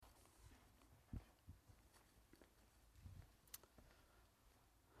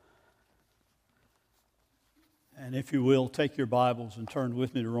And if you will, take your Bibles and turn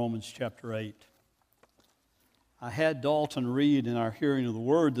with me to Romans chapter 8. I had Dalton read in our hearing of the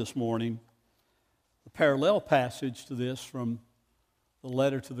Word this morning the parallel passage to this from the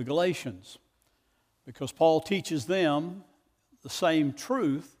letter to the Galatians, because Paul teaches them the same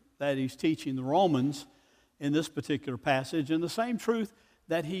truth that he's teaching the Romans in this particular passage, and the same truth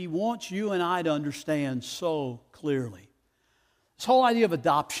that he wants you and I to understand so clearly. This whole idea of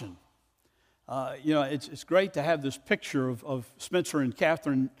adoption. It's great to have this picture of Spencer and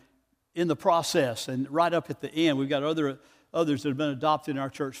Catherine in the process, and right up at the end, we've got others that have been adopted in our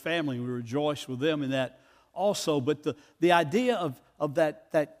church family, and we rejoice with them in that also. But the idea of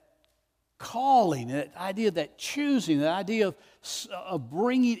that calling, that idea of that choosing, that idea of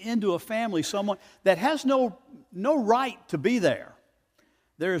bringing into a family someone that has no right to be there.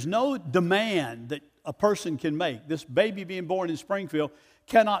 There is no demand that a person can make. This baby being born in Springfield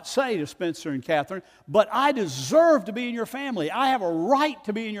cannot say to Spencer and Catherine, but I deserve to be in your family. I have a right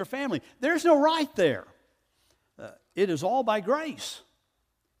to be in your family. There's no right there. It is all by grace.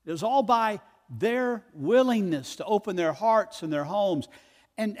 It is all by their willingness to open their hearts and their homes.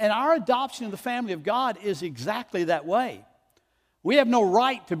 And our adoption of the family of God is exactly that way. We have no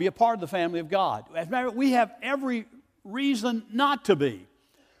right to be a part of the family of God. As a matter of fact, we have every reason not to be,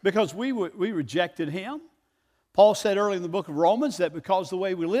 because we rejected Him. Paul said earlier in the book of Romans that because of the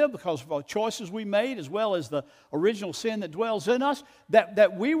way we live, because of our choices we made, as well as the original sin that dwells in us,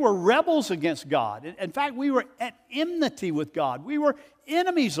 that we were rebels against God. In fact, we were at enmity with God. We were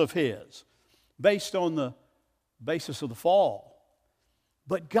enemies of His based on the basis of the fall.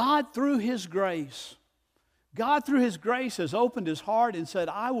 But God, through His grace, has opened His heart and said,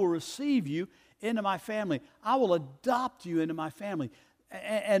 I will receive you into my family. I will adopt you into my family.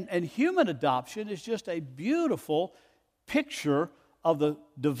 And human adoption is just a beautiful picture of the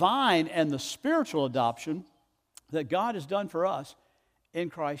divine and the spiritual adoption that God has done for us in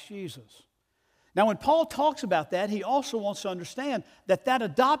Christ Jesus. Now, when Paul talks about that, he also wants to understand that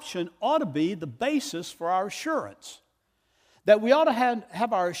adoption ought to be the basis for our assurance. That we ought to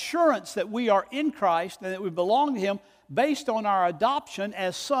have our assurance that we are in Christ and that we belong to Him based on our adoption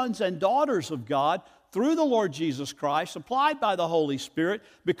as sons and daughters of God through the Lord Jesus Christ, supplied by the Holy Spirit,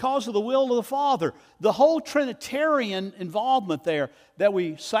 because of the will of the Father. The whole Trinitarian involvement there that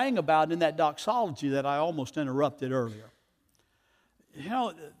we sang about in that doxology that I almost interrupted earlier. You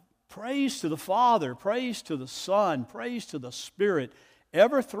know, praise to the Father, praise to the Son, praise to the Spirit,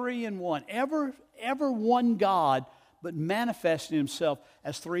 ever three in one, ever one God, but manifesting Himself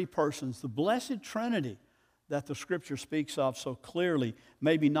as three persons, the blessed Trinity that the Scripture speaks of so clearly,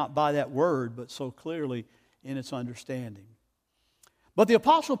 maybe not by that word, but so clearly in its understanding. But the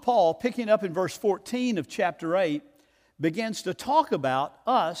Apostle Paul, picking up in verse 14 of chapter 8, begins to talk about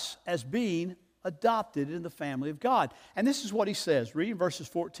us as being adopted in the family of God. And this is what he says, reading verses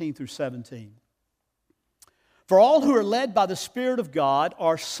 14 through 17. For all who are led by the Spirit of God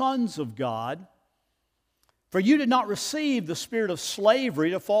are sons of God. For you did not receive the spirit of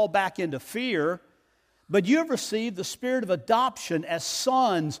slavery to fall back into fear, but you have received the spirit of adoption as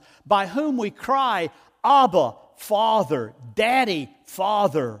sons, by whom we cry, Abba, Father, Daddy,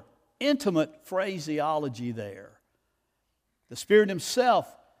 Father. Intimate phraseology there. The Spirit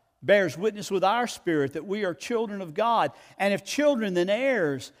Himself bears witness with our spirit that we are children of God. And if children, then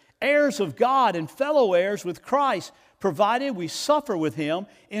heirs, heirs of God and fellow heirs with Christ, provided we suffer with Him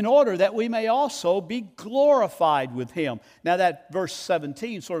in order that we may also be glorified with Him. Now that verse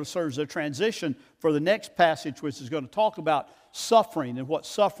 17 sort of serves as a transition for the next passage, which is going to talk about suffering and what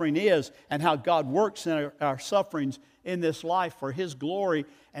suffering is and how God works in our sufferings in this life for His glory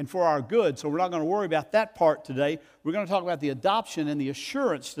and for our good. So we're not going to worry about that part today. We're going to talk about the adoption and the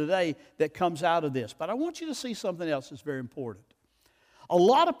assurance today that comes out of this. But I want you to see something else that's very important. A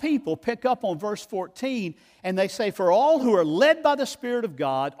lot of people pick up on verse 14 and they say, for all who are led by the Spirit of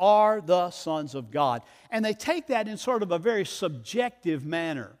God are the sons of God. And they take that in sort of a very subjective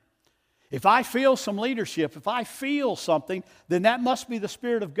manner. If I feel some leadership, if I feel something, then that must be the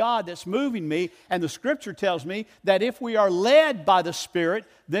Spirit of God that's moving me. And the Scripture tells me that if we are led by the Spirit,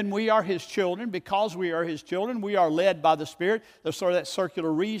 then we are His children. Because we are His children, we are led by the Spirit. There's sort of that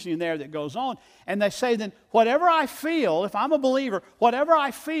circular reasoning there that goes on. And they say then, whatever I feel, if I'm a believer, whatever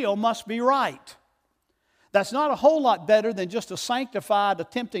I feel must be right. That's not a whole lot better than just a sanctified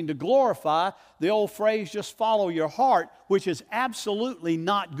attempting to glorify, the old phrase, just follow your heart, which is absolutely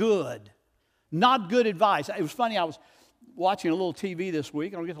not good. Not good advice. It was funny, I was watching a little TV this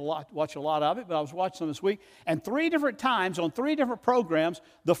week. I don't get to watch a lot of it, but I was watching some this week. And 3 different times on 3 different programs,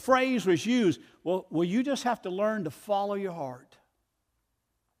 the phrase was used, well, you just have to learn to follow your heart.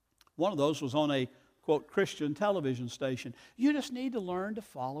 One of those was on a quote, Christian television station. You just need to learn to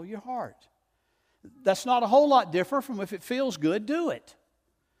follow your heart. That's not a whole lot different from if it feels good, do it.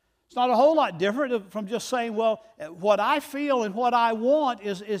 It's not a whole lot different from just saying, well, what I feel and what I want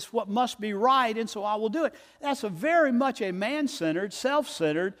is what must be right, and so I will do it. That's very much a man-centered,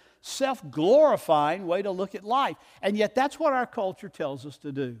 self-centered, self-glorifying way to look at life. And yet that's what our culture tells us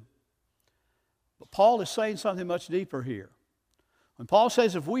to do. But Paul is saying something much deeper here. When Paul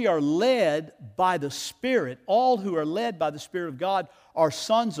says if we are led by the Spirit, all who are led by the Spirit of God are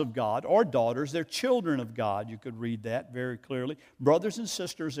sons of God or daughters. They're children of God. You could read that very clearly. Brothers and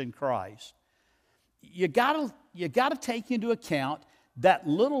sisters in Christ. You got to take into account that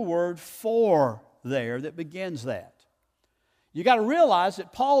little word "for" there that begins that. You got to realize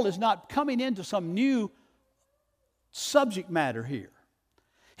that Paul is not coming into some new subject matter here.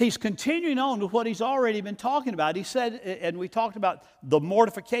 He's continuing on with what he's already been talking about. He said, and we talked about the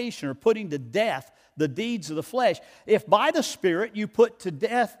mortification or putting to death the deeds of the flesh. If by the Spirit you put to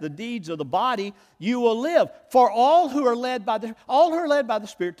death the deeds of the body, you will live. For all who are led by the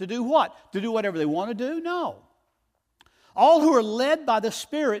Spirit to do what? To do whatever they want to do? No. All who are led by the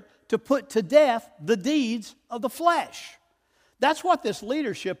Spirit to put to death the deeds of the flesh. That's what this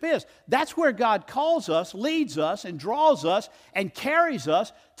leadership is. That's where God calls us, leads us, and draws us, and carries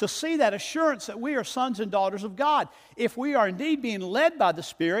us to see that assurance that we are sons and daughters of God. If we are indeed being led by the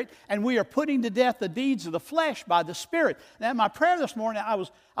Spirit, and we are putting to death the deeds of the flesh by the Spirit. Now, in my prayer this morning, I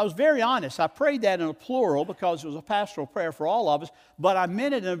was very honest. I prayed that in a plural because it was a pastoral prayer for all of us, but I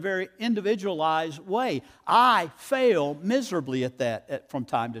meant it in a very individualized way. I fail miserably at that from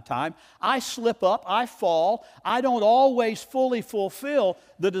time to time. I slip up, I fall. I don't always fully fulfill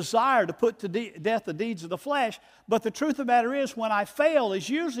the desire to put to death the deeds of the flesh, but the truth of the matter is when I fail is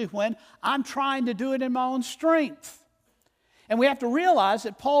usually when I'm trying to do it in my own strength. And we have to realize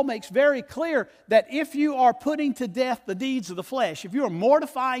that Paul makes very clear that if you are putting to death the deeds of the flesh, if you are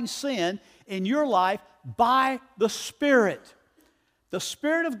mortifying sin in your life by the Spirit, the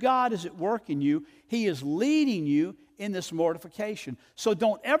Spirit of God is at work in you. He is leading you in this mortification. So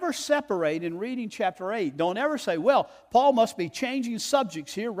don't ever separate in reading chapter 8. Don't ever say, well, Paul must be changing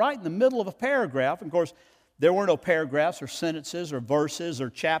subjects here right in the middle of a paragraph. And of course, there were no paragraphs or sentences or verses or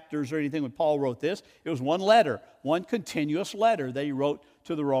chapters or anything when Paul wrote this. It was one letter, one continuous letter that he wrote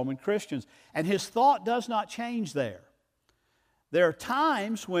to the Roman Christians. And his thought does not change there. There are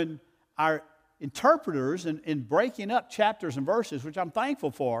times when our interpreters, in breaking up chapters and verses, which I'm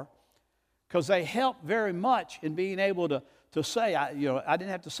thankful for, because they help very much in being able to say, I didn't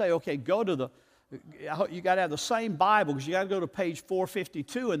have to say, okay, you got to have the same Bible because you got to go to page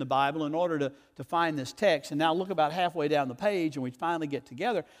 452 in the Bible in order to find this text. And now look about halfway down the page and we finally get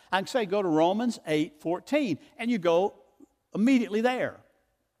together. I can say go to Romans 8:14 and you go immediately there.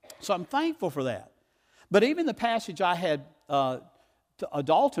 So I'm thankful for that. But even the passage I had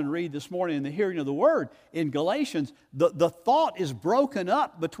Dalton read this morning in the hearing of the Word in Galatians, the thought is broken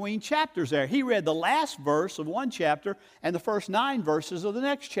up between chapters there. He read the last verse of one chapter and the first 9 verses of the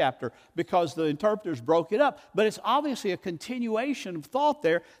next chapter because the interpreters broke it up. But it's obviously a continuation of thought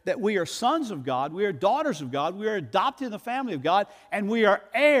there that we are sons of God, we are daughters of God, we are adopted in the family of God, and we are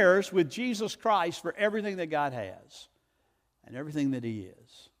heirs with Jesus Christ for everything that God has and everything that He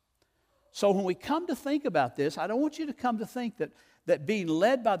is. So when we come to think about this, I don't want you to come to think that being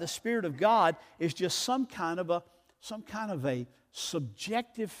led by the Spirit of God is just some kind of a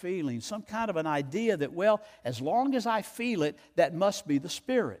subjective feeling, some kind of an idea that, well, as long as I feel it, that must be the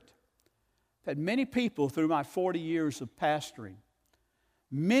Spirit. I've had many people through my 40 years of pastoring,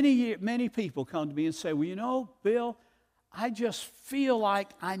 many people come to me and say, well, you know, Bill, I just feel like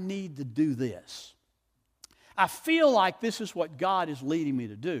I need to do this. I feel like this is what God is leading me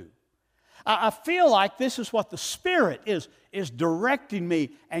to do. I feel like this is what the Spirit is directing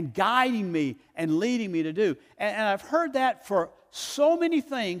me and guiding me and leading me to do. And I've heard that for so many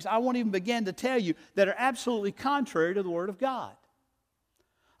things I won't even begin to tell you that are absolutely contrary to the Word of God.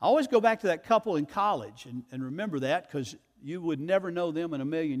 I always go back to that couple in college and remember that because you would never know them in a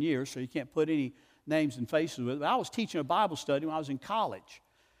million years, so you can't put any names and faces with it. But I was teaching a Bible study when I was in college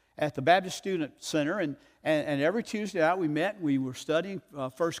at the Baptist Student Center, and every Tuesday night we met and we were studying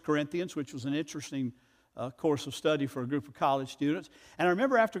 1 Corinthians, which was an interesting course of study for a group of college students. And I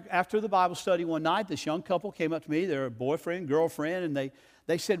remember after the Bible study one night, this young couple came up to me, their boyfriend, girlfriend, and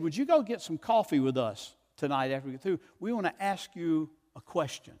they said, would you go get some coffee with us tonight after we get through? We want to ask you a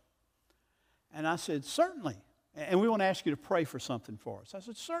question. And I said, certainly. And we want to ask you to pray for something for us. I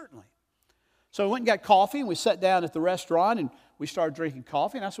said, certainly. So we went and got coffee, and we sat down at the restaurant, and we started drinking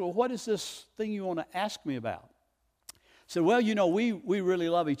coffee. And I said, well, what is this thing you want to ask me about? He said, well, you know, we really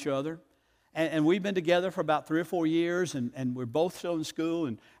love each other, And we've been together for about 3 or 4 years, and we're both still in school,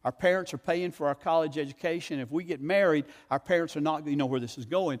 and our parents are paying for our college education. If we get married, our parents are not, you know where this is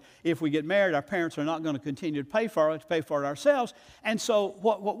going. If we get married, our parents are not going to continue to pay for it, to pay for it ourselves. And so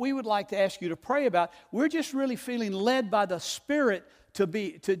what we would like to ask you to pray about, we're just really feeling led by the Spirit to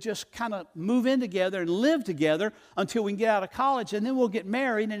just kind of move in together and live together until we can get out of college, and then we'll get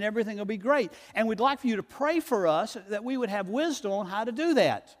married and everything will be great. And we'd like for you to pray for us that we would have wisdom on how to do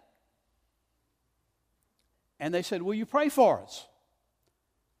that. And they said, will you pray for us?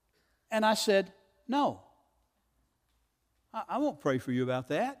 And I said, no. I won't pray for you about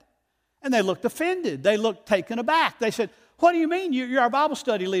that. And they looked offended. They looked taken aback. They said, what do you mean? You're our Bible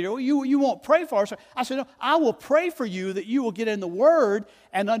study leader. You won't pray for us. I said, no, I will pray for you that you will get in the Word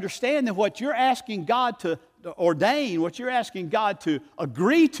and understand that what you're asking God to ordain, what you're asking God to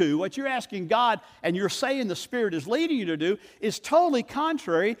agree to, what you're asking God and you're saying the Spirit is leading you to do is totally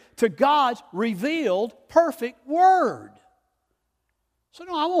contrary to God's revealed perfect Word. So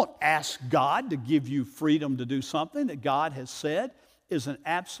no, I won't ask God to give you freedom to do something that God has said is an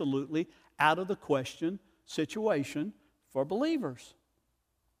absolutely out of the question situation for believers.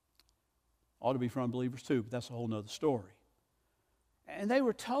 Ought to be for unbelievers too, but that's a whole nother story. And they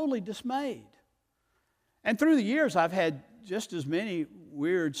were totally dismayed. And through the years, I've had just as many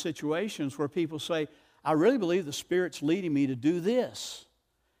weird situations where people say, I really believe the Spirit's leading me to do this.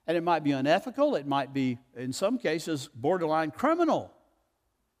 And it might be unethical. It might be, in some cases, borderline criminal.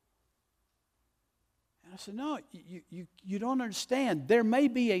 And I said, no, you don't understand. There may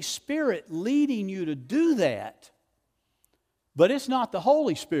be a Spirit leading you to do that, but it's not the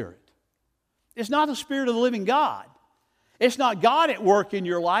Holy Spirit. It's not the Spirit of the living God. It's not God at work in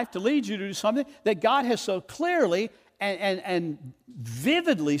your life to lead you to do something that God has so clearly and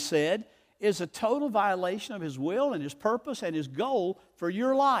vividly said is a total violation of His will and His purpose and His goal for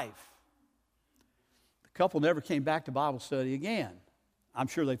your life. The couple never came back to Bible study again. I'm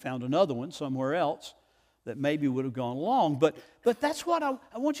sure they found another one somewhere else that maybe would have gone along. But that's what I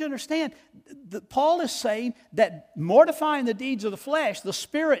want you to understand. Paul is saying that mortifying the deeds of the flesh, the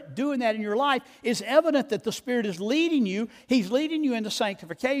Spirit doing that in your life, is evident that the Spirit is leading you. He's leading you into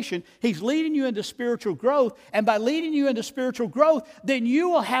sanctification. He's leading you into spiritual growth. And by leading you into spiritual growth, then you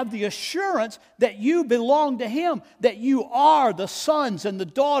will have the assurance that you belong to Him, that you are the sons and the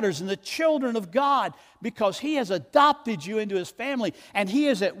daughters and the children of God, because He has adopted you into His family and He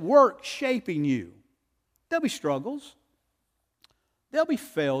is at work shaping you. There'll be struggles. There'll be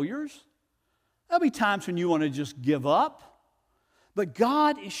failures. There'll be times when you want to just give up. But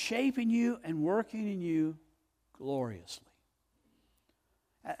God is shaping you and working in you gloriously.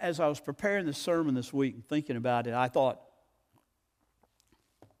 As I was preparing this sermon this week and thinking about it, I thought,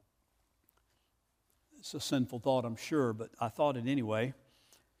 it's a sinful thought, I'm sure, but I thought it anyway.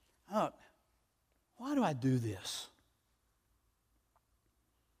 I thought, why do I do this?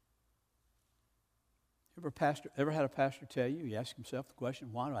 Ever had a pastor tell you, he asked himself the question,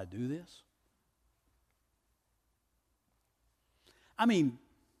 why do I do this? I mean,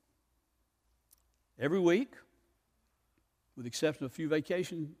 every week, with the exception of a few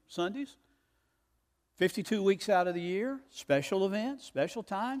vacation Sundays, 52 weeks out of the year, special events, special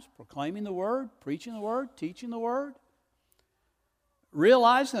times, proclaiming the Word, preaching the Word, teaching the Word.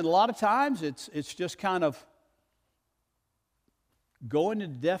 Realizing that a lot of times it's just kind of going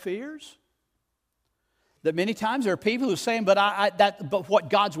into deaf ears. That many times there are people who are saying, but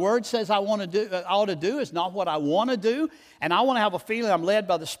what God's Word says I ought to do is not what I want to do, and I want to have a feeling I'm led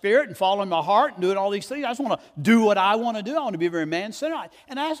by the Spirit and following my heart and doing all these things. I just want to do what I want to do. I want to be very man-centered.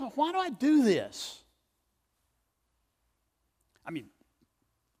 And I ask them, why do I do this? I mean,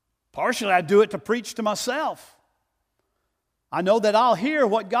 partially I do it to preach to myself. I know that I'll hear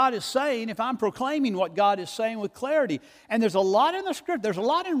what God is saying if I'm proclaiming what God is saying with clarity. And there's a lot in the Scripture, there's a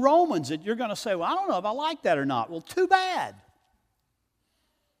lot in Romans that you're going to say, well, I don't know if I like that or not. Well, too bad.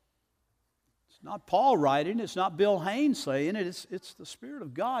 It's not Paul writing, it's not Bill Haynes saying it, it's the Spirit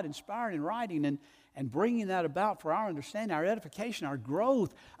of God inspiring and writing and bringing that about for our understanding, our edification, our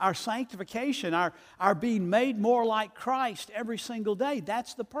growth, our sanctification, our being made more like Christ every single day.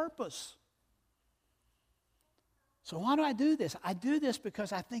 That's the purpose. So why do I do this? I do this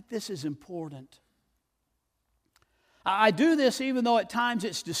because I think this is important. I do this even though at times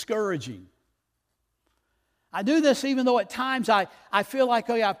it's discouraging. I do this even though at times I feel like,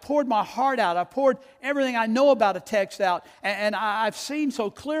 oh yeah, I've poured my heart out. I've poured everything I know about a text out. And I've seen so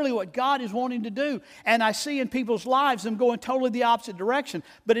clearly what God is wanting to do. And I see in people's lives them going totally the opposite direction.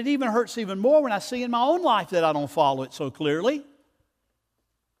 But it even hurts even more when I see in my own life that I don't follow it so clearly.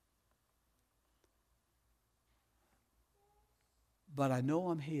 But I know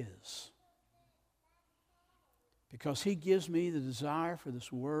I'm His. Because He gives me the desire for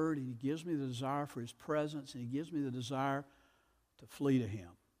this Word, and He gives me the desire for His presence, and He gives me the desire to flee to Him.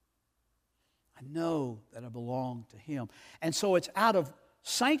 I know that I belong to Him. And so it's out of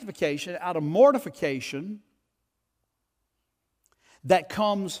sanctification, out of mortification, that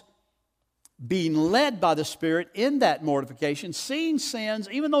comes being led by the Spirit in that mortification, seeing sins,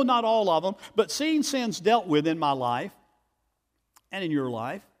 even though not all of them, but seeing sins dealt with in my life and in your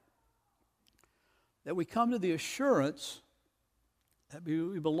life, that we come to the assurance that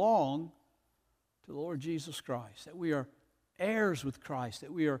we belong to the Lord Jesus Christ, that we are heirs with Christ,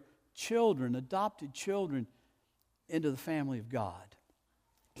 that we are children, adopted children into the family of God.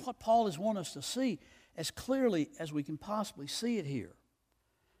 What Paul is wanting us to see as clearly as we can possibly see it here.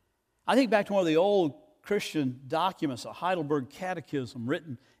 I think back to one of the old Christian documents, a Heidelberg Catechism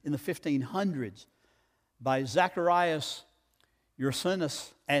written in the 1500s by Zacharias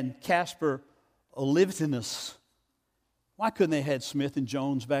Ursinus and Caspar Olivinus. Why couldn't they have had Smith and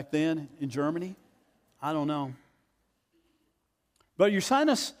Jones back then in Germany? I don't know. But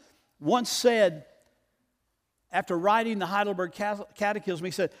Ursinus once said, after writing the Heidelberg Catechism,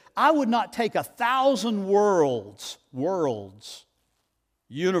 he said, I would not take 1,000 worlds,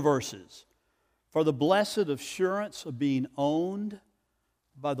 universes, for the blessed assurance of being owned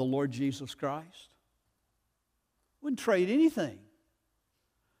by the Lord Jesus Christ. Wouldn't trade anything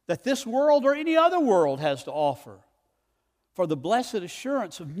that this world or any other world has to offer for the blessed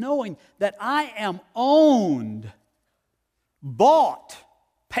assurance of knowing that I am owned, bought,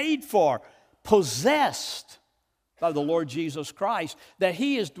 paid for, possessed by the Lord Jesus Christ, that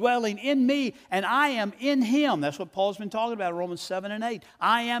He is dwelling in me and I am in Him. That's what Paul's been talking about in Romans 7 and 8.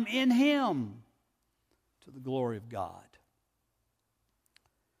 I am in Him to the glory of God.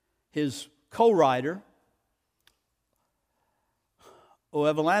 His co-writer,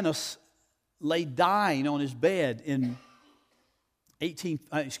 Oevelanus, lay dying on his bed in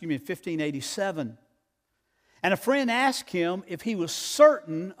 1587. And a friend asked him if he was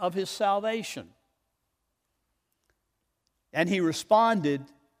certain of his salvation. And he responded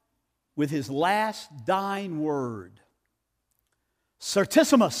with his last dying word,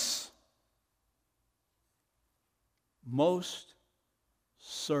 certissimus, most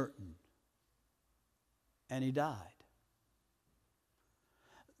certain. And he died.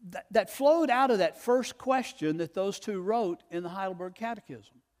 That flowed out of that first question that those two wrote in the Heidelberg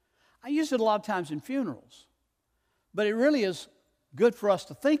Catechism. I use it a lot of times in funerals, but it really is good for us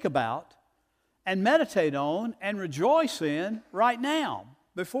to think about and meditate on and rejoice in right now,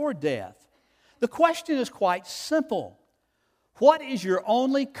 before death. The question is quite simple. What is your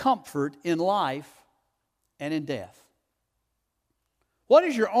only comfort in life and in death? What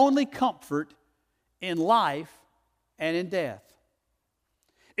is your only comfort in life and in death?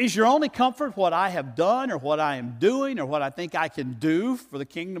 Is your only comfort what I have done or what I am doing or what I think I can do for the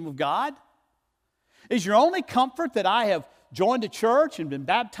kingdom of God? Is your only comfort that I have joined a church and been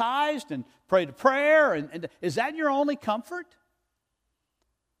baptized and prayed a prayer? And is that your only comfort?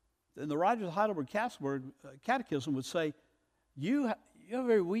 Then the writer of the Heidelberg Catechism would say, you have a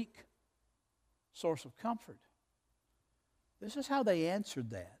very weak source of comfort. This is how they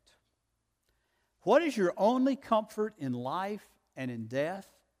answered that. What is your only comfort in life and in death?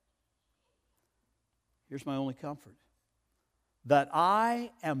 Here's my only comfort. That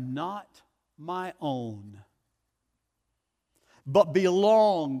I am not my own, but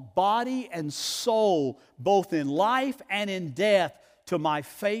belong body and soul, both in life and in death, to my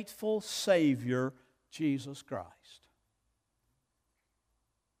faithful Savior, Jesus Christ.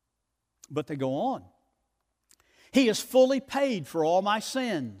 But they go on. He has fully paid for all my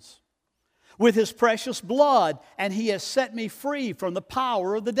sins with His precious blood, and He has set me free from the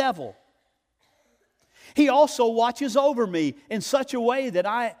power of the devil. He also watches over me in such a way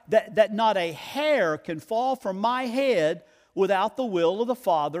that not a hair can fall from my head without the will of the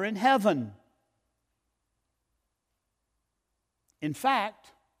Father in heaven. In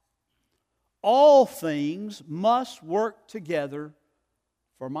fact, all things must work together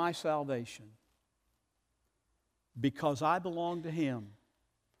for my salvation because I belong to Him.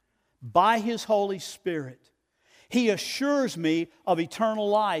 By His Holy Spirit, He assures me of eternal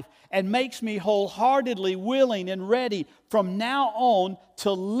life and makes me wholeheartedly willing and ready from now on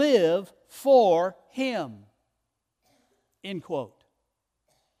to live for Him. End quote.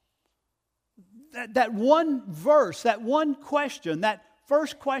 That one verse, that one question, that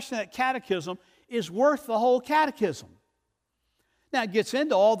first question at catechism is worth the whole catechism. Now it gets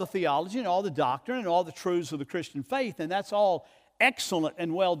into all the theology and all the doctrine and all the truths of the Christian faith, and that's all excellent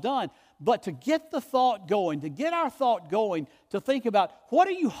and well done. But to get the thought going, to get our thought going, to think about what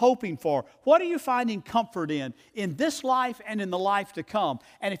are you hoping for? What are you finding comfort in this life and in the life to come?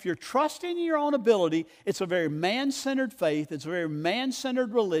 And if you're trusting in your own ability, it's a very man-centered faith, it's a very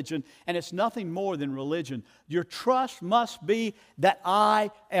man-centered religion, and it's nothing more than religion. Your trust must be that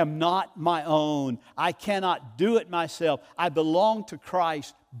I am not my own. I cannot do it myself. I belong to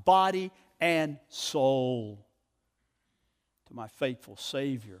Christ, body and soul, to my faithful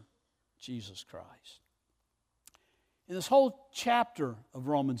Savior, Jesus Christ. In this whole chapter of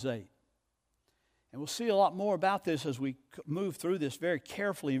Romans 8, and we'll see a lot more about this as we move through this very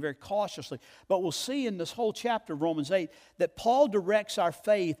carefully and very cautiously, but we'll see in this whole chapter of Romans 8 that Paul directs our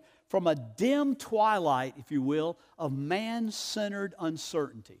faith from a dim twilight, if you will, of man-centered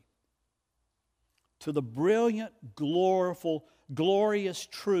uncertainty to the brilliant, glorious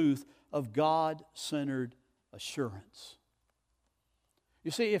truth of God-centered assurance.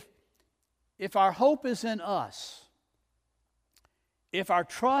 You see, if our hope is in us, if our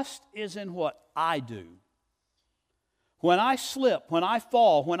trust is in what I do, when I slip, when I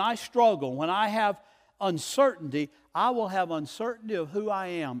fall, when I struggle, when I have uncertainty, I will have uncertainty of who I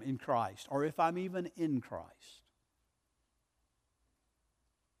am in Christ, or if I'm even in Christ.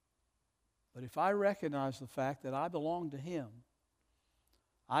 But if I recognize the fact that I belong to Him,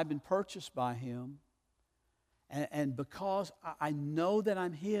 I've been purchased by Him, and because I know that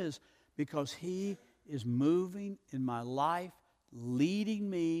I'm His, because He is moving in my life, leading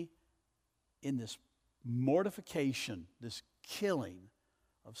me in this mortification, this killing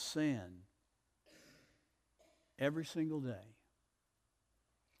of sin every single day.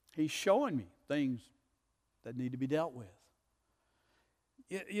 He's showing me things that need to be dealt with.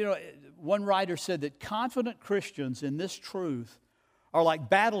 You know, one writer said that confident Christians in this truth are like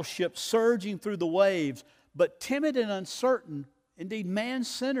battleships surging through the waves, but timid and uncertain, indeed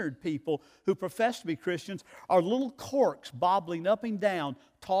man-centered people who profess to be Christians are little corks bobbling up and down,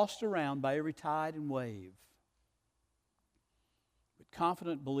 tossed around by every tide and wave. But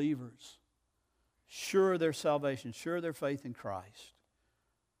confident believers, sure of their salvation, sure of their faith in Christ,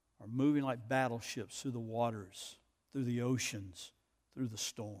 are moving like battleships through the waters, through the oceans, through the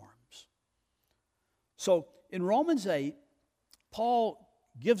storms. So in Romans 8, Paul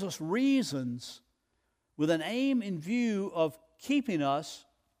gives us reasons with an aim in view of keeping us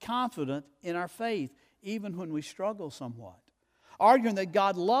confident in our faith, even when we struggle somewhat. Arguing that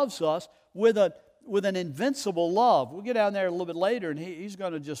God loves us with an invincible love. We'll get down there a little bit later, and he's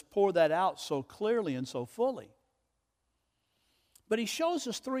going to just pour that out so clearly and so fully. But he shows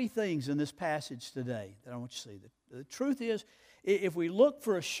us three things in this passage today that I want you to see. The truth is, if we look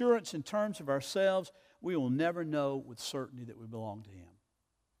for assurance in terms of ourselves, we will never know with certainty that we belong to Him.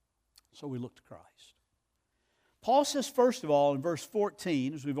 So we look to Christ. Paul says, first of all, in verse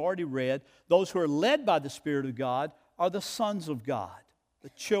 14, as we've already read, those who are led by the Spirit of God are the sons of God,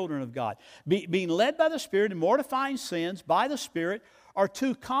 the children of God. Being led by the Spirit and mortifying sins by the Spirit are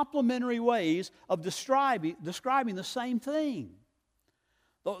two complementary ways of describing the same thing.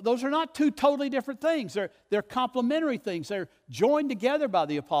 Those are not two totally different things. They're complementary things. They're joined together by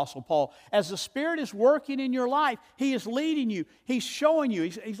the Apostle Paul. As the Spirit is working in your life, He is leading you. He's showing you.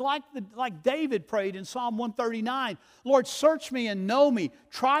 He's like David prayed in Psalm 139. Lord, search me and know me.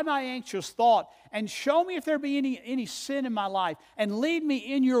 Try my anxious thought and show me if there be any sin in my life. And lead me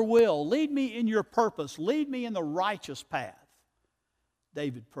in your will. Lead me in your purpose. Lead me in the righteous path.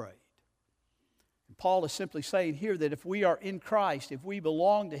 David prayed. Paul is simply saying here that if we are in Christ, if we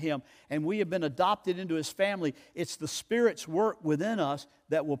belong to Him, and we have been adopted into His family, it's the Spirit's work within us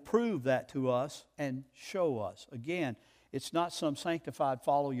that will prove that to us and show us. Again, it's not some sanctified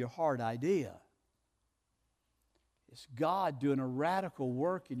follow your heart idea. It's God doing a radical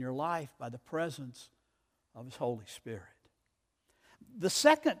work in your life by the presence of His Holy Spirit. The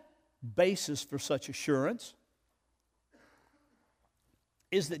second basis for such assurance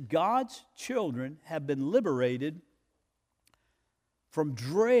is that God's children have been liberated from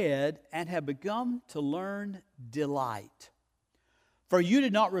dread and have begun to learn delight. For you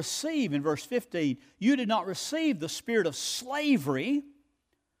did not receive, in verse 15, you did not receive the spirit of slavery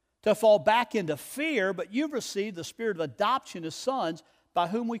to fall back into fear, but you've received the spirit of adoption as sons, by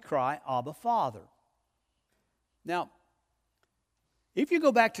whom we cry, Abba, Father. Now, if you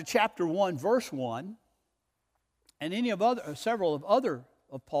go back to chapter 1, verse 1, and several of other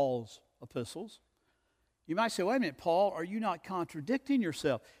of Paul's epistles, you might say, wait a minute, Paul, are you not contradicting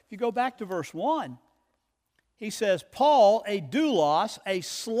yourself? If you go back to verse 1, he says, Paul, a doulos, a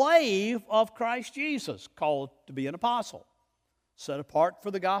slave of Christ Jesus, called to be an apostle, set apart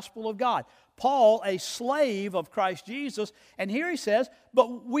for the gospel of God. Paul, a slave of Christ Jesus. And here he says,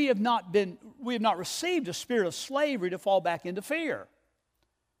 but we have not received a spirit of slavery to fall back into fear.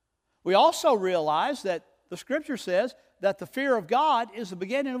 We also realize that the Scripture says that the fear of God is the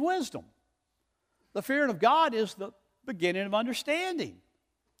beginning of wisdom. The fear of God is the beginning of understanding.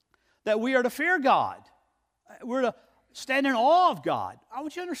 That we are to fear God. We're to stand in awe of God. I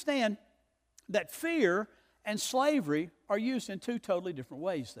want you to understand that fear and slavery are used in two totally different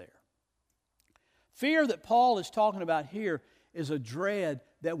ways there. Fear that Paul is talking about here is a dread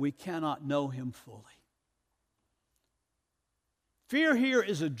that we cannot know Him fully. Fear here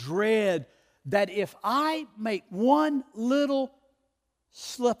is a dread that if I make one little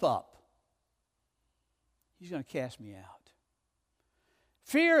slip up, He's going to cast me out.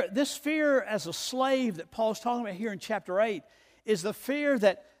 This fear as a slave that Paul's talking about here in chapter 8 is the fear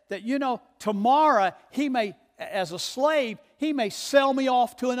that tomorrow as a slave, he may sell me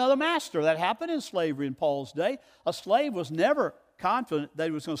off to another master. That happened in slavery in Paul's day. A slave was never confident that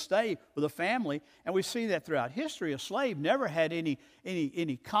he was going to stay with a family, and we see that throughout history. A slave never had any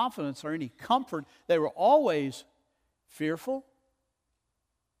confidence or any comfort. They were always fearful.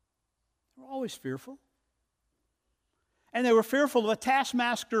 They were always fearful. And they were fearful of a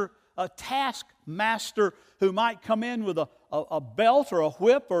taskmaster who might come in with a belt or a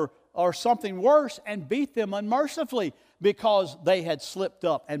whip or something worse and beat them unmercifully because they had slipped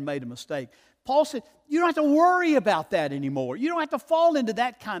up and made a mistake. Paul said, you don't have to worry about that anymore. You don't have to fall into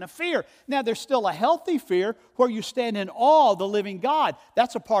that kind of fear. Now, there's still a healthy fear where you stand in awe of the living God.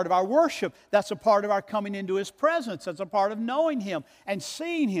 That's a part of our worship. That's a part of our coming into His presence. That's a part of knowing Him and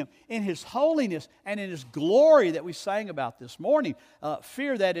seeing Him in His holiness and in His glory that we sang about this morning.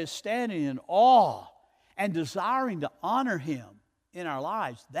 Fear that is standing in awe and desiring to honor Him in our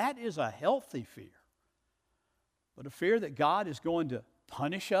lives. That is a healthy fear. But a fear that God is going to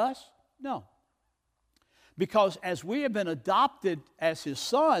punish us? No. Because as we have been adopted as His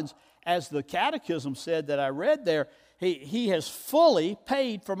sons, as the catechism said that I read there, He has fully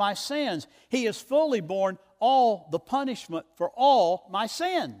paid for my sins. He has fully borne all the punishment for all my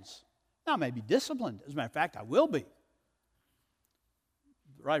sins. Now I may be disciplined. As a matter of fact, I will be.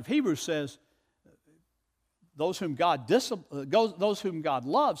 The writer of Hebrews says, those whom God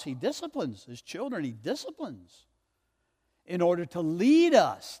loves, He disciplines. His children, He disciplines in order to lead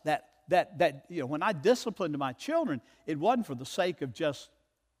us. That when I disciplined my children, it wasn't for the sake of just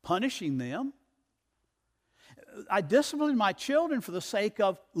punishing them. I disciplined my children for the sake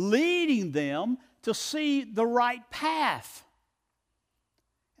of leading them to see the right path.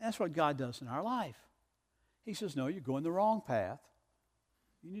 And that's what God does in our life. He says, no, you're going the wrong path.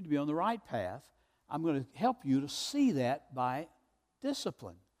 You need to be on the right path. I'm going to help you to see that by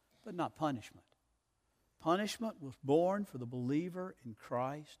discipline, but not punishment. Punishment was born for the believer in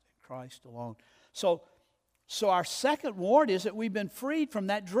Christ and Christ alone. So our second warrant is that we've been freed from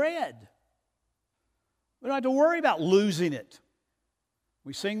that dread. We don't have to worry about losing it.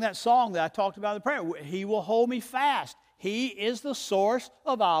 We sing that song that I talked about in the prayer. He will hold me fast. He is the source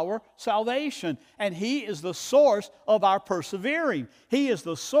of our salvation, and He is the source of our persevering. He is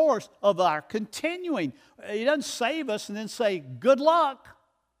the source of our continuing. He doesn't save us and then say, good luck.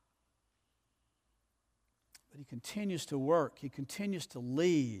 But He continues to work. He continues to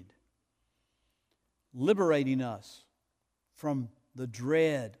lead, liberating us from the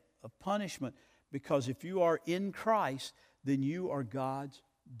dread of punishment. Because if you are in Christ, then you are God's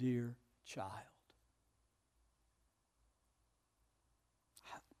dear child.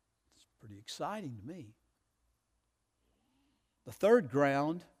 It's pretty exciting to me. The third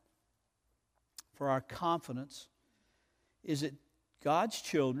ground for our confidence is that God's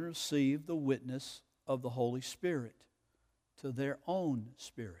children receive the witness of the Holy Spirit to their own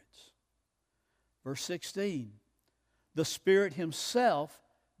spirits. Verse 16, the Spirit Himself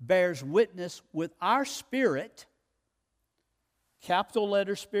bears witness with our spirit, capital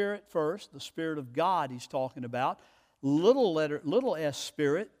letter Spirit first, the Spirit of God He's talking about, little s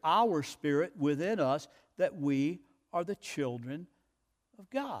Spirit, our spirit within us, that we are the children of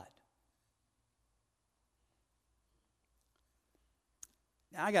God.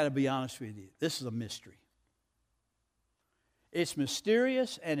 Now, I got to be honest with you. This is a mystery. It's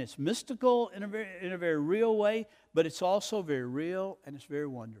mysterious and it's mystical in a very real way, but it's also very real and it's very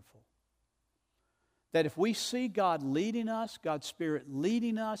wonderful. That if we see God leading us, God's Spirit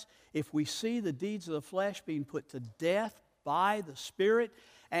leading us, if we see the deeds of the flesh being put to death by the Spirit,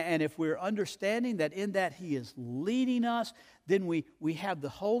 and if we're understanding that in that He is leading us, then we have the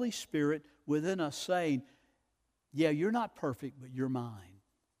Holy Spirit within us saying, yeah, you're not perfect, but you're mine.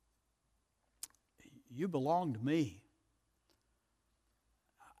 You belong to me.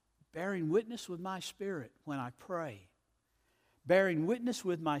 bearing witness with my spirit when I pray, bearing witness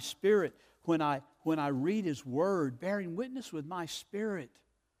with my spirit when I read His Word, bearing witness with my spirit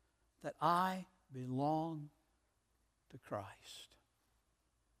that I belong to Christ.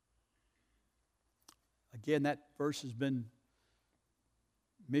 Again, that verse has been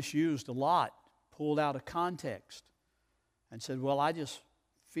misused a lot, pulled out of context, and said, well, I just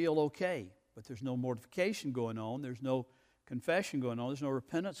feel okay, but there's no mortification going on, there's no confession going on, there's no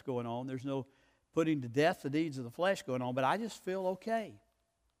repentance going on, there's no putting to death the deeds of the flesh going on, but I just feel okay.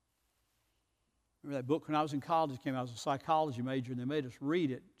 Remember that book when I was in college came out? I was a psychology major, and they made us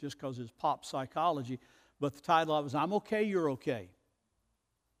read it just because it's pop psychology, but the title of it was, I'm Okay, You're Okay.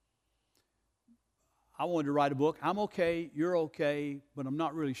 I wanted to write a book, I'm okay, you're okay, but I'm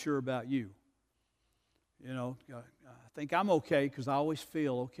not really sure about you. You know, I think I'm okay because I always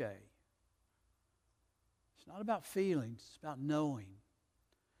feel okay. It's not about feelings, it's about knowing.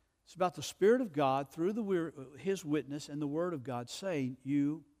 It's about the Spirit of God through His witness and the Word of God saying,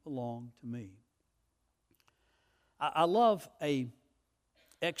 you belong to me. I love an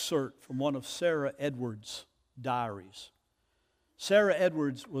excerpt from one of Sarah Edwards' diaries. Sarah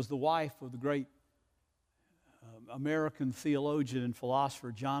Edwards was the wife of the great American theologian and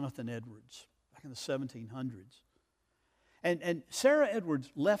philosopher Jonathan Edwards back in the 1700s. And Sarah Edwards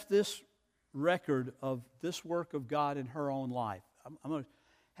left this record of this work of God in her own life. I'm going to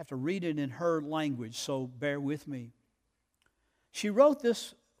have to read it in her language, so bear with me. She wrote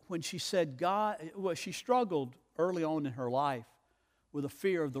this when she said she struggled early on in her life with a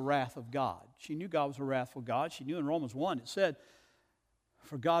fear of the wrath of God. She knew God was a wrathful God. She knew in Romans 1 it said,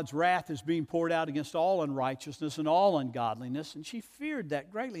 for God's wrath is being poured out against all unrighteousness and all ungodliness. And she feared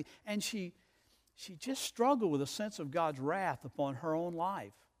that greatly. And she just struggled with a sense of God's wrath upon her own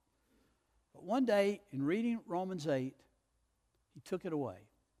life. But one day, in reading Romans 8, He took it away.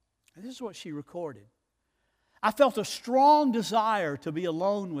 And this is what she recorded. I felt a strong desire to be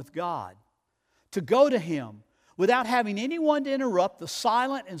alone with God, to go to Him without having anyone to interrupt the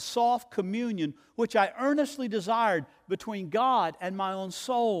silent and soft communion which I earnestly desired between God and my own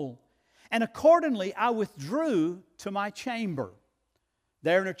soul. And accordingly, I withdrew to my chamber.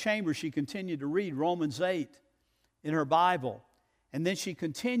 There in her chamber, she continued to read Romans 8 in her Bible. And then she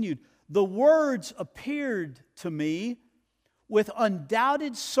continued, the words appeared to me with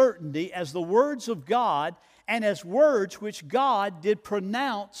undoubted certainty as the words of God and as words which God did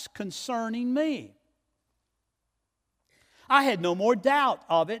pronounce concerning me. I had no more doubt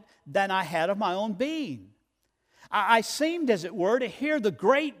of it than I had of my own being. I seemed, as it were, to hear the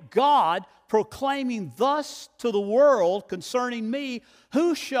great God proclaiming thus to the world concerning me,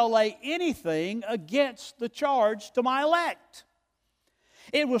 who shall lay anything against the charge to my elect?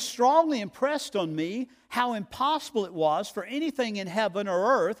 It was strongly impressed on me how impossible it was for anything in heaven or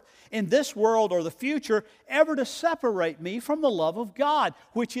earth, in this world or the future, ever to separate me from the love of God,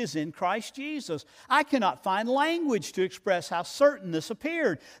 which is in Christ Jesus. I cannot find language to express how certain this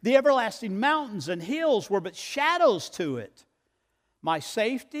appeared. The everlasting mountains and hills were but shadows to it. My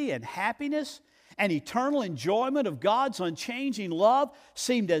safety and happiness and eternal enjoyment of God's unchanging love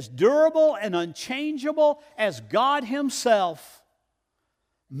seemed as durable and unchangeable as God Himself.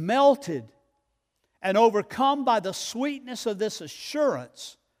 Melted and overcome by the sweetness of this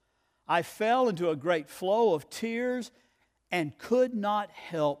assurance, I fell into a great flow of tears and could not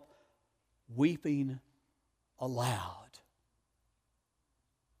help weeping aloud.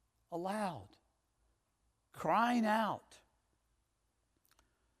 Aloud. Crying out.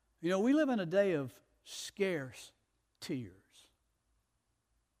 You know, we live in a day of scarce tears.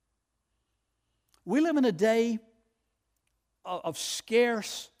 We live in a day of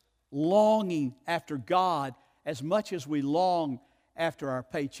scarce longing after God as much as we long after our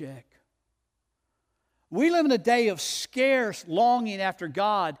paycheck. We live in a day of scarce longing after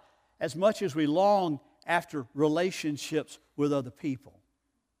God as much as we long after relationships with other people.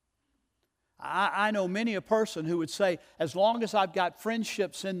 I know many a person who would say, as long as I've got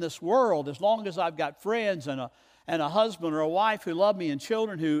friendships in this world, as long as I've got friends and a husband or a wife who love me and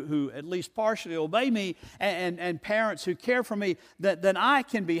children who at least partially obey me and parents who care for me, then I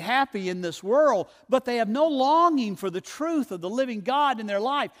can be happy in this world. But they have no longing for the truth of the living God in their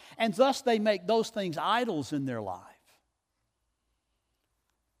life, and thus they make those things idols in their life.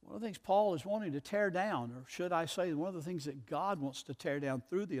 One of the things Paul is wanting to tear down, or should I say one of the things that God wants to tear down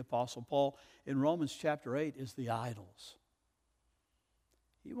through the Apostle Paul in Romans chapter 8 is the idols.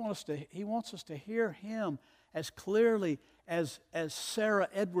 He wants us to hear him as clearly as Sarah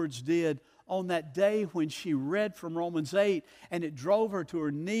Edwards did on that day when she read from Romans 8, and it drove her to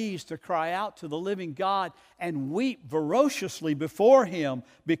her knees to cry out to the living God and weep ferociously before Him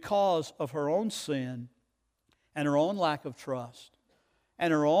because of her own sin and her own lack of trust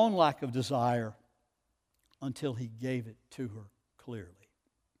and her own lack of desire, until He gave it to her clearly.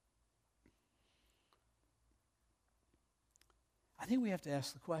 I think we have to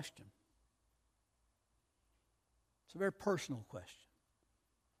ask the question. It's a very personal question.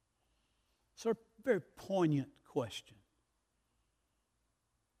 It's a very poignant question.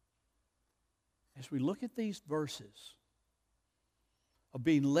 As we look at these verses of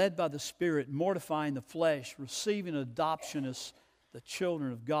being led by the Spirit, mortifying the flesh, receiving adoption as the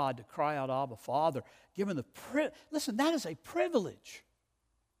children of God, to cry out, Abba, Father, given the listen, that is a privilege.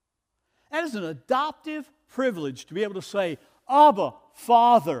 That is an adoptive privilege to be able to say, Abba,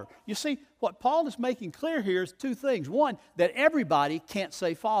 Father. You see, what Paul is making clear here is two things. One, that everybody can't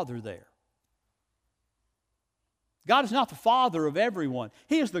say Father there. God is not the Father of everyone.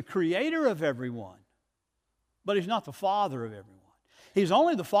 He is the Creator of everyone, but He's not the Father of everyone. He's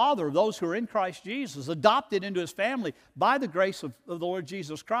only the Father of those who are in Christ Jesus, adopted into His family by the grace of the Lord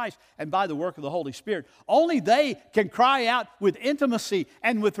Jesus Christ and by the work of the Holy Spirit. Only they can cry out with intimacy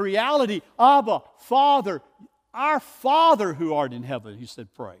and with reality, Abba, Father, our Father who art in heaven. He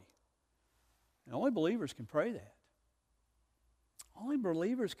said, pray. And only believers can pray that. Only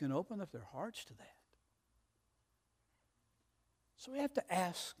believers can open up their hearts to that. So we have to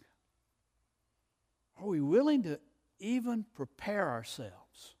ask, are we willing to even prepare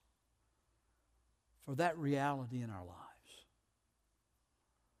ourselves for that reality in our lives?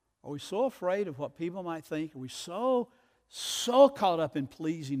 Are we so afraid of what people might think? Are we so caught up in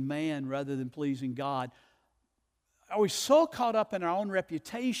pleasing man rather than pleasing God? Are we so caught up in our own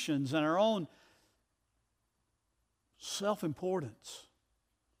reputations and our own self-importance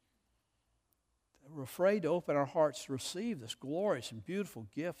that we're afraid to open our hearts to receive this glorious and beautiful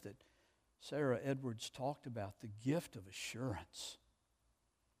gift that Sarah Edwards talked about, the gift of assurance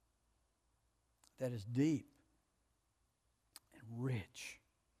that is deep and rich?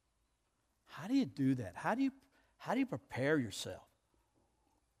 How do you do that? How do you prepare yourself?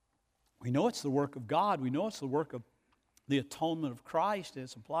 We know it's the work of God. We know it's the work of the atonement of Christ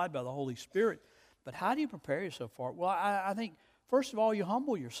as applied by the Holy Spirit. But how do you prepare yourself for it? Well, I think, first of all, you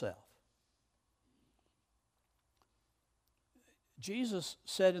humble yourself. Jesus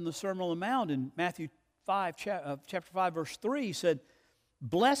said in the Sermon on the Mount in Matthew 5, chapter 5, verse 3, He said,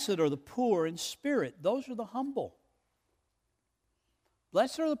 blessed are the poor in spirit. Those are the humble.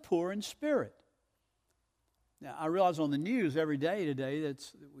 Blessed are the poor in spirit. Now, I realize on the news every day today that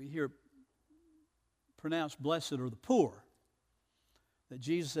we hear pronounced blessed are the poor. That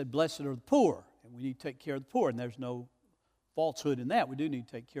Jesus said, blessed are the poor, and we need to take care of the poor. And there's no falsehood in that. We do need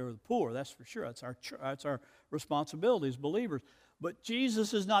to take care of the poor, that's for sure. That's our responsibility as believers. But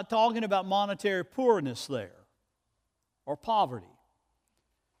Jesus is not talking about monetary poorness there or poverty.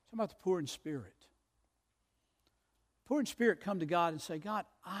 He's talking about the poor in spirit. Poor in spirit come to God and say, God,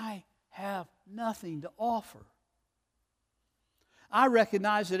 I have nothing to offer. I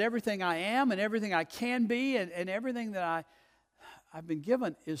recognize that everything I am and everything I can be and everything that I've been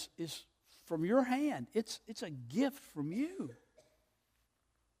given is from your hand. It's a gift from you.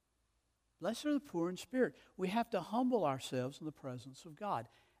 Blessed are the poor in spirit. We have to humble ourselves in the presence of God.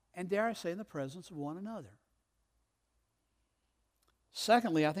 And dare I say, in the presence of one another.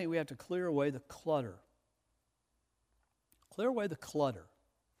 Secondly, I think we have to clear away the clutter. Clear away the clutter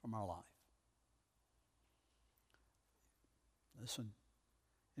from our life. Listen,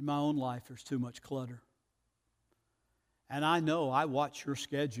 in my own life, there's too much clutter. And I know, I watch your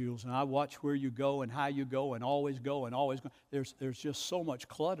schedules, and I watch where you go and how you go and always go and always go. There's just so much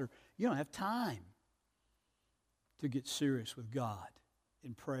clutter. You don't have time to get serious with God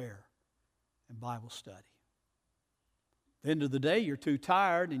in prayer and Bible study. At the end of the day, you're too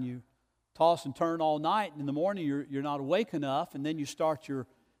tired, and you toss and turn all night, and in the morning you're not awake enough, and then you start your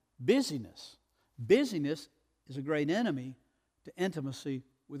busyness. Busyness is a great enemy to intimacy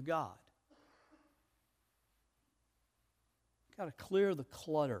with God. You've got to clear the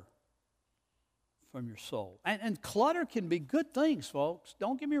clutter from your soul. And clutter can be good things, folks.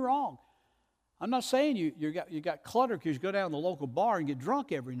 Don't get me wrong. I'm not saying you got clutter because you go down to the local bar and get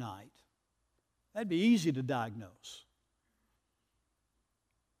drunk every night. That'd be easy to diagnose.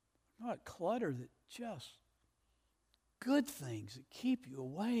 Not clutter that just good things that keep you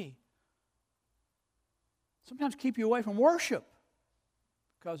away. Sometimes keep you away from worship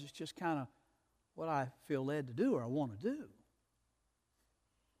because it's just kind of what I feel led to do or I want to do.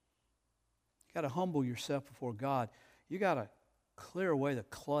 You got to humble yourself before God. You got to clear away the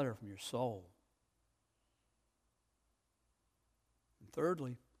clutter from your soul. And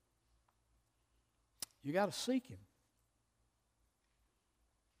thirdly, you got to seek Him.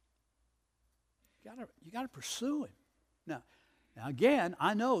 You got to pursue Him. Now again,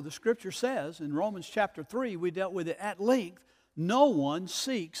 I know the Scripture says in Romans chapter 3, we dealt with it at length, no one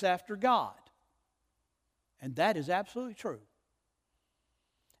seeks after God. And that is absolutely true.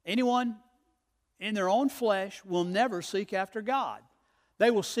 Anyone in their own flesh will never seek after God.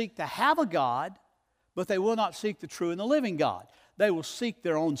 They will seek to have a God, but they will not seek the true and the living God. They will seek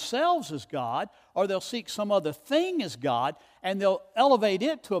their own selves as God, or they'll seek some other thing as God, and they'll elevate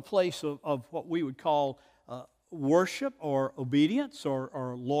it to a place of what we would call worship or obedience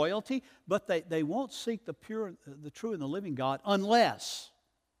or loyalty, but they won't seek the pure, the true and the living God unless.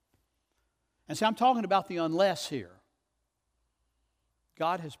 And see, I'm talking about the unless here.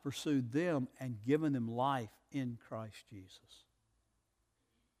 God has pursued them and given them life in Christ Jesus.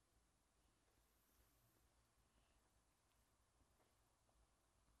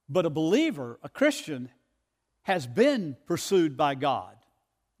 But a believer, a Christian, has been pursued by God.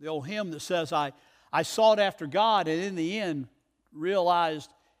 The old hymn that says, I sought after God and in the end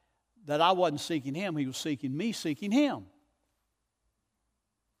realized that I wasn't seeking Him, He was seeking me, seeking Him.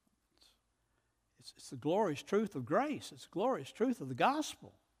 It's the glorious truth of grace. It's the glorious truth of the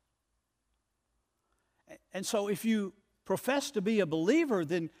gospel. And so if you profess to be a believer,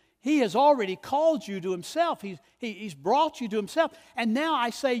 then He has already called you to Himself. He's brought you to Himself. And now I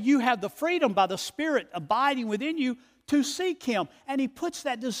say you have the freedom by the Spirit abiding within you to seek Him. And He puts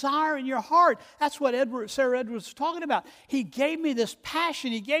that desire in your heart. That's what Sarah Edwards was talking about. He gave me this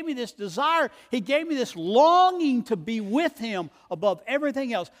passion. He gave me this desire. He gave me this longing to be with Him above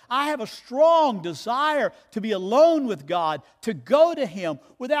everything else. I have a strong desire to be alone with God, to go to Him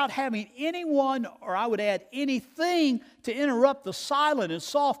without having anyone, or I would add anything, to interrupt the silent and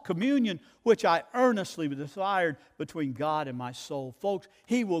soft communion which I earnestly desired between God and my soul. Folks,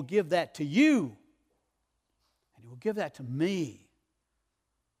 He will give that to you. He will give that to me.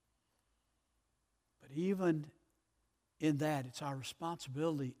 But even in that, it's our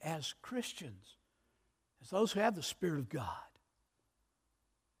responsibility as Christians, as those who have the Spirit of God,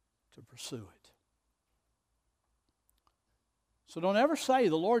 to pursue it. So don't ever say,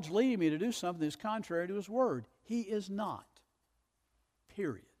 the Lord's leading me to do something that's contrary to His Word. He is not.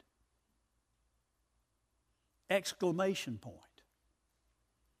 Period. Exclamation point.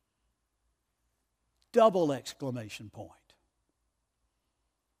 Double exclamation point.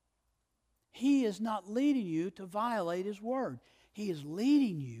 He is not leading you to violate His Word. He is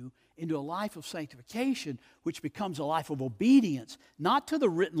leading you into a life of sanctification, which becomes a life of obedience, not to the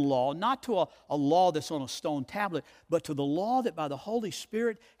written law, not to a law that's on a stone tablet, but to the law that by the Holy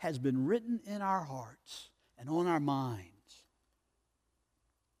Spirit has been written in our hearts and on our minds.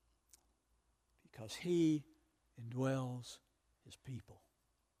 Because He indwells His people.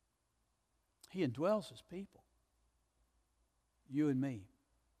 He indwells His people. You and me.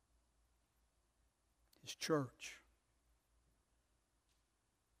 His church.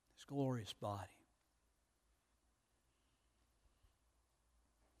 His glorious body.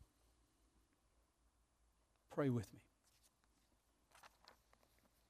 Pray with me.